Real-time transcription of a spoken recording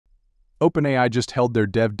OpenAI just held their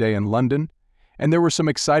Dev Day in London, and there were some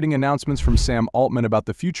exciting announcements from Sam Altman about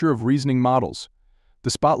the future of reasoning models. The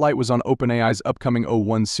spotlight was on OpenAI's upcoming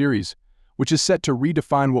O1 series, which is set to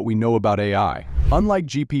redefine what we know about AI. Unlike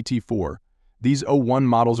GPT-4, these O1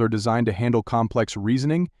 models are designed to handle complex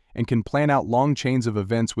reasoning and can plan out long chains of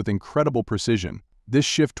events with incredible precision. This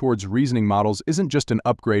shift towards reasoning models isn't just an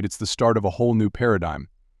upgrade, it's the start of a whole new paradigm.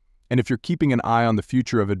 And if you're keeping an eye on the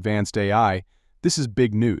future of advanced AI, this is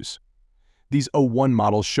big news. These O1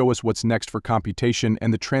 models show us what's next for computation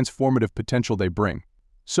and the transformative potential they bring.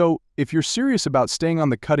 So, if you're serious about staying on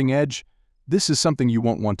the cutting edge, this is something you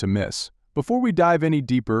won't want to miss. Before we dive any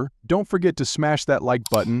deeper, don't forget to smash that like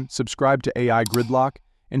button, subscribe to AI GridLock,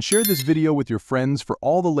 and share this video with your friends for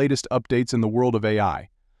all the latest updates in the world of AI.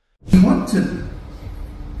 We want to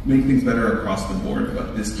make things better across the board,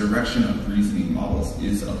 but this direction of reasoning models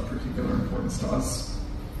is of particular importance to us.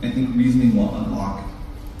 I think reasoning will unlock,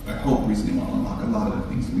 I hope reasoning will unlock a lot of the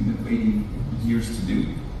things that we've been waiting years to do.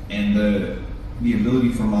 And the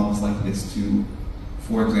ability for models like this to,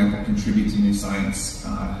 for example, contribute to new science,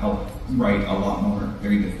 help write a lot more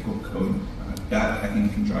very difficult code, that I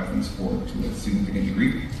think can drive things forward to a significant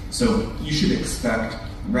degree. So you should expect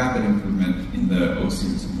rapid improvement in the O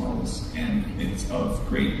series of models, and it's of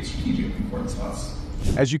great strategic importance to us.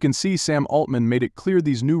 As you can see, Sam Altman made it clear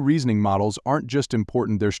these new reasoning models aren't just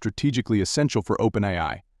important, they're strategically essential for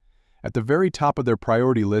OpenAI. At the very top of their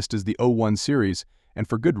priority list is the O1 series, and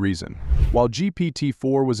for good reason. While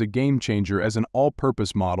GPT-4 was a game changer as an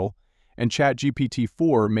all-purpose model, and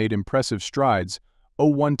ChatGPT-4 made impressive strides,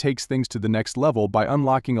 O1 takes things to the next level by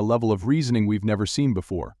unlocking a level of reasoning we've never seen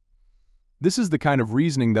before. This is the kind of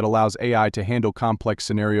reasoning that allows AI to handle complex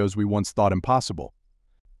scenarios we once thought impossible.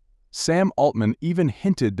 Sam Altman even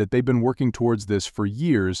hinted that they've been working towards this for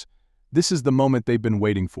years. This is the moment they've been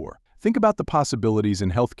waiting for. Think about the possibilities in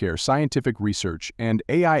healthcare, scientific research, and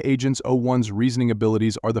AI agents. O1's reasoning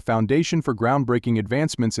abilities are the foundation for groundbreaking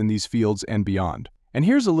advancements in these fields and beyond. And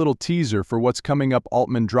here's a little teaser for what's coming up.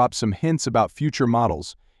 Altman dropped some hints about future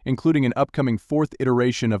models, including an upcoming fourth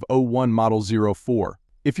iteration of O1 Model 04.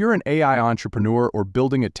 If you're an AI entrepreneur or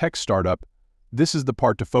building a tech startup, this is the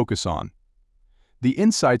part to focus on. The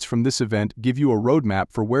insights from this event give you a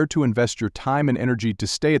roadmap for where to invest your time and energy to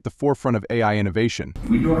stay at the forefront of AI innovation. If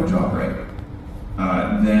we do our job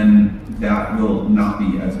right, then that will not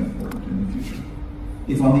be as important in the future.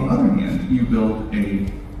 If, on the other hand, you build a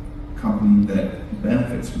company that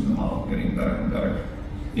benefits from the model getting better and better,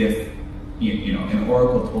 if an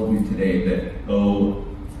Oracle told you today that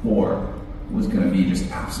O4 was going to be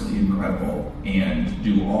just absolutely incredible and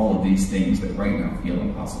do all of these things that right now feel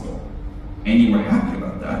impossible, and you were happy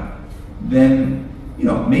about that, then,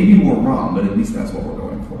 maybe we're wrong, but at least that's what we're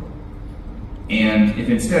going for. And if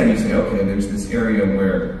instead you say, okay, there's this area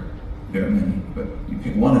where there are many, but you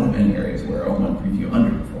pick one of the many areas where O1 Preview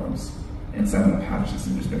underperforms, and so I'm going to patch this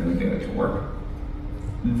and just going to get it to work,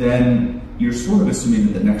 then you're sort of assuming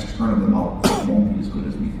that the next turn of the model won't be as good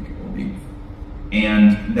as we think it will be.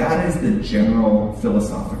 And that is the general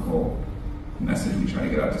philosophical message we try to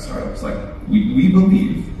get out to startups. Like, we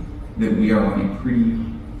believe that we are on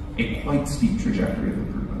a quite steep trajectory of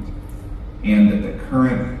improvement, and that the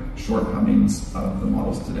current shortcomings of the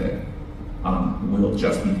models today will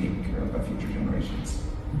just be taken care of by future generations.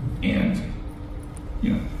 And,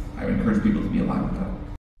 I would encourage people to be aligned with that.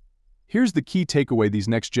 Here's the key takeaway: these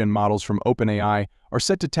next-gen models from OpenAI are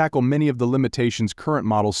set to tackle many of the limitations current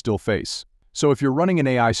models still face. So if you're running an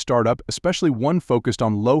AI startup, especially one focused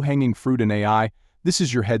on low-hanging fruit in AI, this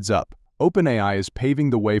is your heads up. OpenAI is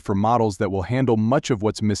paving the way for models that will handle much of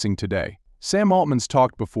what's missing today. Sam Altman's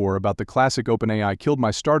talked before about the classic "OpenAI killed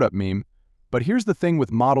my startup" meme, but here's the thing: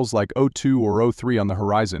 with models like O2 or O3 on the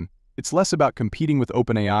horizon, it's less about competing with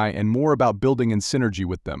OpenAI and more about building in synergy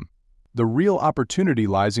with them. The real opportunity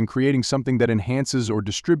lies in creating something that enhances or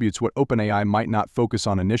distributes what OpenAI might not focus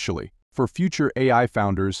on initially. For future AI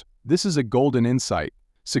founders, this is a golden insight.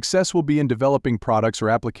 Success will be in developing products or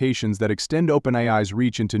applications that extend OpenAI's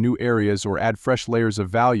reach into new areas or add fresh layers of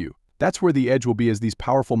value. That's where the edge will be as these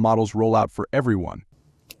powerful models roll out for everyone.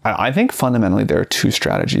 I think fundamentally there are two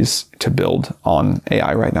strategies to build on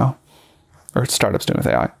AI right now, or startups doing with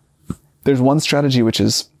AI. There's one strategy which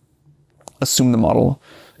is assume the model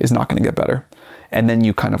is not going to get better, and then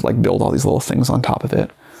you kind of like build all these little things on top of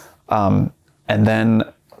it. And then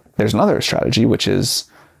there's another strategy which is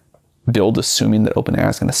build assuming that OpenAI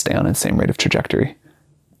is going to stay on its same rate of trajectory,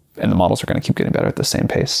 and the models are going to keep getting better at the same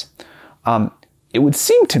pace. It would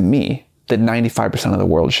seem to me that 95% of the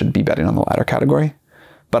world should be betting on the latter category,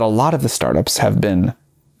 but a lot of the startups have been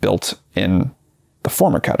built in the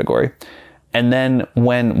former category. And then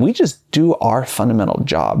when we just do our fundamental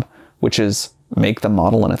job, which is make the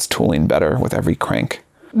model and its tooling better with every crank,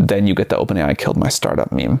 then you get the OpenAI killed my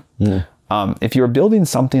startup meme. Yeah. If you're building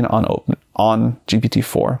something on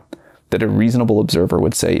GPT-4 that a reasonable observer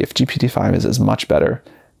would say, if GPT-5 is as much better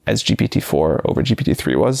as GPT-4 over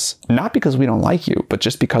GPT-3 was, not because we don't like you, but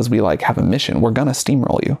just because we have a mission, we're gonna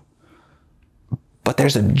steamroll you. But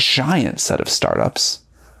there's a giant set of startups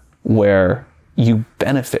where you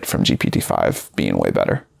benefit from GPT-5 being way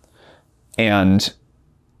better. And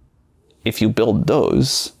if you build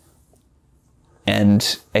those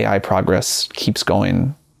and AI progress keeps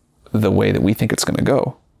going the way that we think it's going to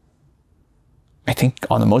go, I think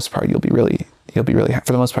for the most part, you'll be really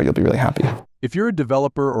happy. If you're a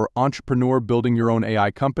developer or entrepreneur building your own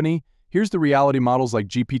AI company, here's the reality: models like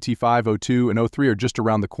GPT-5, O2, and O3 are just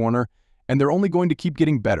around the corner, and they're only going to keep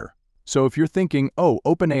getting better. So if you're thinking, oh,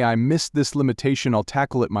 OpenAI missed this limitation, I'll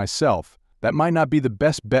tackle it myself, that might not be the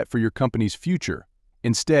best bet for your company's future.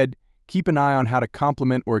 Instead, keep an eye on how to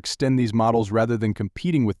complement or extend these models rather than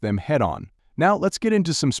competing with them head-on. Now, let's get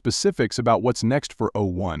into some specifics about what's next for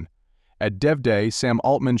O1. At Dev Day, Sam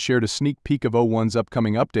Altman shared a sneak peek of O1's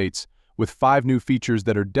upcoming updates with 5 new features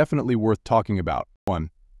that are definitely worth talking about. 1.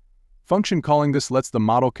 Function calling. This lets the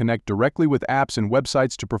model connect directly with apps and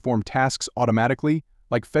websites to perform tasks automatically,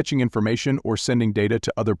 like fetching information or sending data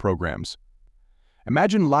to other programs.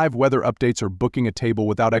 Imagine live weather updates or booking a table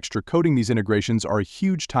without extra coding. These integrations are a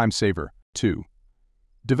huge time saver. 2.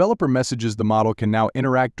 Developer messages. The model can now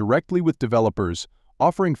interact directly with developers,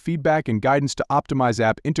 offering feedback and guidance to optimize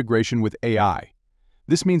app integration with AI.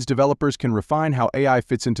 This means developers can refine how AI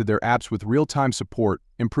fits into their apps with real-time support,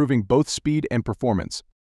 improving both speed and performance.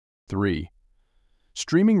 3.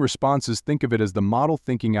 Streaming responses. Think of it as the model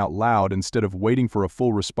thinking out loud instead of waiting for a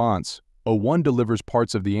full response. O1 delivers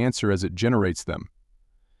parts of the answer as it generates them.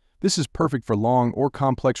 This is perfect for long or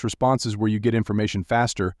complex responses where you get information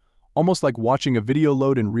faster, almost like watching a video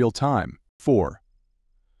load in real time. 4.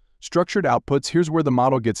 Structured outputs. Here's where the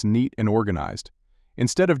model gets neat and organized.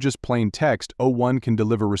 Instead of just plain text, O1 can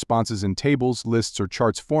deliver responses in tables, lists, or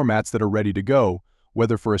charts formats that are ready to go,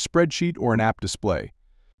 whether for a spreadsheet or an app display.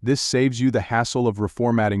 This saves you the hassle of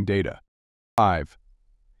reformatting data. 5.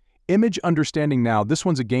 Image understanding. Now, this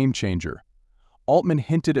one's a game changer. Altman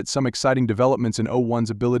hinted at some exciting developments in O1's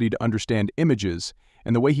ability to understand images,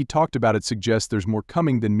 and the way he talked about it suggests there's more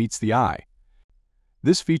coming than meets the eye.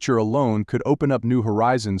 This feature alone could open up new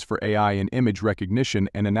horizons for AI in image recognition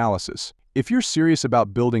and analysis. If you're serious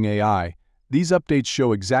about building AI, these updates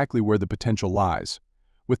show exactly where the potential lies.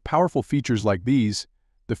 With powerful features like these,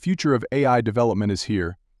 the future of AI development is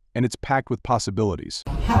here, and it's packed with possibilities.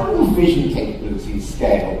 How will vision capabilities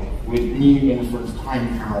scale with new inference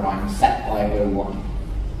time paradigms set by O1?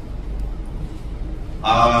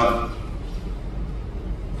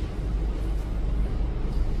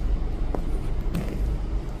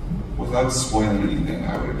 Without spoiling anything,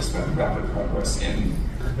 I would expect rapid progress in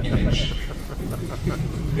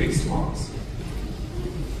image-based models.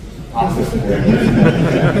 It's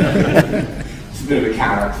a bit of a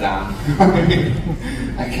carrot down.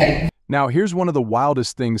 Okay. Now, here's one of the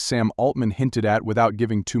wildest things Sam Altman hinted at without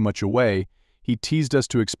giving too much away. He teased us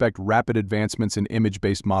to expect rapid advancements in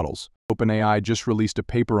image-based models. OpenAI just released a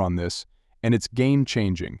paper on this, and it's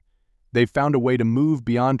game-changing. They've found a way to move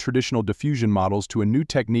beyond traditional diffusion models to a new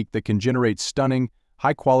technique that can generate stunning,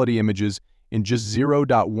 high-quality images in just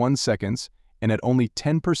 0.1 seconds and at only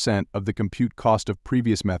 10% of the compute cost of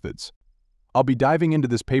previous methods. I'll be diving into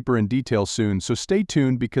this paper in detail soon, so stay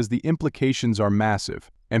tuned because the implications are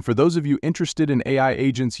massive. And for those of you interested in AI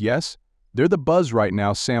agents, yes, they're the buzz right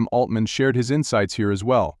now. Sam Altman shared his insights here as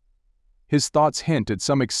well. His thoughts hint at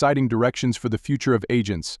some exciting directions for the future of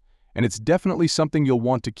agents, and it's definitely something you'll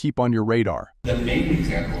want to keep on your radar. The main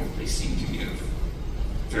example they seem to give,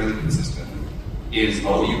 fairly consistent, is,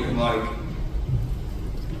 you can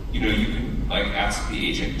ask the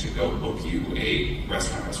agent to go book you a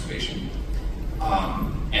restaurant reservation.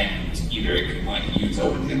 And either it can use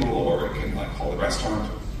OpenTable or it can call the restaurant.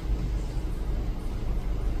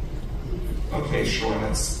 Okay, sure,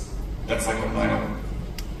 that's a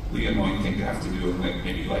mildly annoying thing to have to do and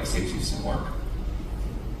maybe saves you some work.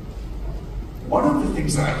 One of the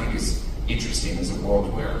things that I think is interesting is a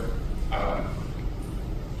world where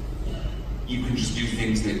you can just do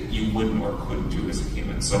things that you wouldn't or couldn't do as a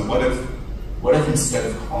human. So what if instead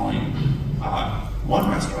of calling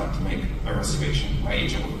one restaurant to make a reservation, my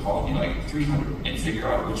agent would call me 300 and figure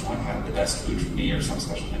out which one had the best food for me or some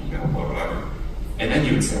special thing available or whatever. And then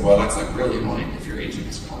you would say, well, that's really annoying if your agent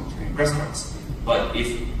is calling 300 restaurants. But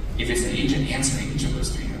if it's an agent answering each of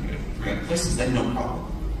those 300 places, then no problem.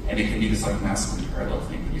 And it can be this like massively parallel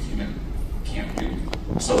thing that a human can't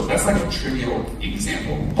do. So that's like a trivial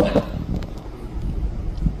example, but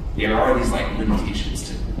there are these like limitations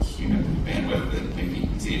to human bandwidth that maybe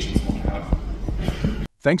these agents won't have.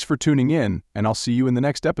 Thanks for tuning in, and I'll see you in the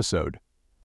next episode.